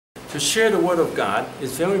to share the Word of God,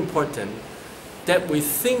 it's very important that we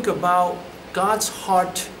think about God's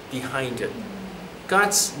heart behind it,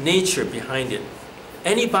 God's nature behind it.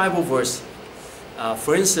 Any Bible verse,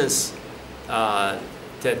 for instance,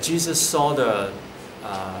 that Jesus saw the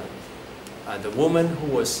woman who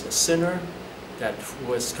was a sinner, that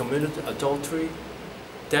was committed adultery,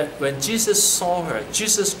 that when Jesus saw her,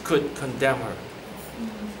 Jesus could condemn her.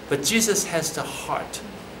 But Jesus has the heart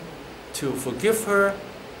to forgive her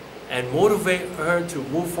and motivate her to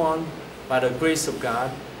move on by the grace of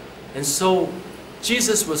God. And so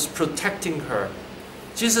Jesus was protecting her.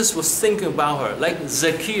 Jesus was thinking about her, like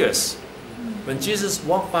Zacchaeus. When Jesus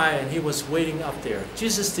walked by and he was waiting up there,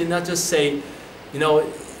 Jesus did not just say, you know,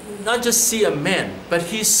 not just see a man, but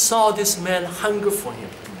he saw this man hunger for him.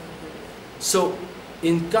 So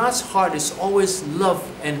in God's heart is always love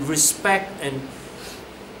and respect and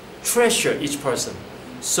treasure each person.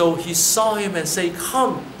 So he saw him and said,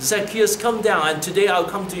 come, Zacchaeus, come down, and today I'll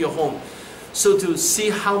come to your home. So to see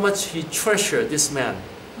how much he treasured this man.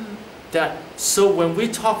 So when we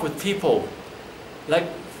talk with people, like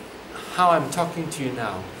how I'm talking to you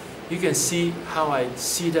now, you can see how I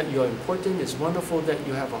see that you're important. It's wonderful that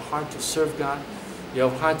you have a heart to serve God. You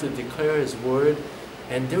have a heart to declare His Word.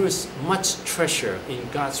 And there is much treasure in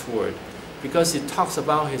God's Word, because it talks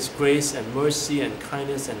about His grace and mercy and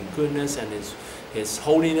kindness and goodness and His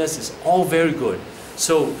holiness is all very good.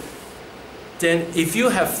 So then if you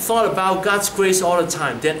have thought about God's grace all the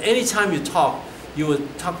time, then anytime you talk, you will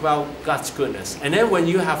talk about God's goodness. And then when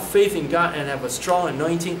you have faith in God and have a strong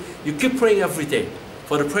anointing, you keep praying every day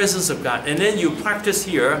for the presence of God. And then you practice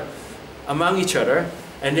here among each other.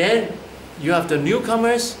 And then you have the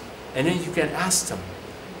newcomers, and then you can ask them.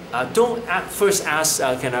 Don't first ask,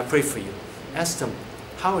 can I pray for you? Ask them,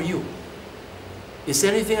 how are you? Is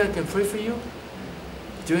there anything I can pray for you?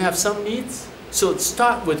 Do you have some needs? So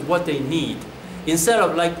start with what they need, instead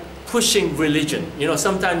of like pushing religion. You know,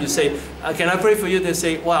 sometimes you say, can I pray for you? They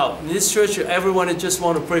say, wow, in this church, everyone just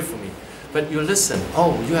want to pray for me. But you listen,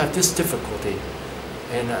 oh, you have this difficulty.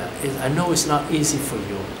 And I know it's not easy for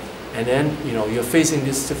you. And then, you know, you're facing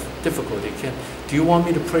this difficulty. Do you want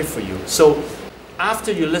me to pray for you? So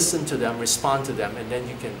after you listen to them, respond to them, and then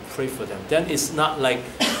you can pray for them. Then it's not like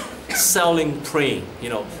selling praying. You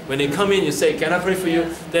know, when they come in, you say, can I pray for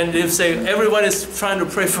you? Then they say, everyone is trying to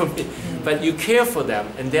pray for me. But you care for them,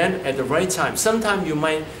 and then at the right time, sometimes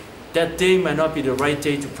that day might not be the right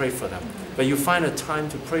day to pray for them. But you find a time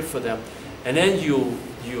to pray for them, and then you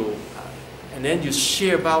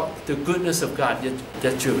share about the goodness of God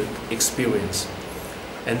that you experience.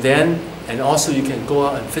 And also you can go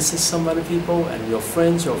out and visit some other people and your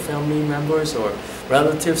friends or family members or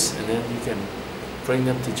relatives, and then you can bring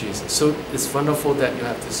them to Jesus. So it's wonderful that you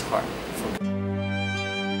have this heart.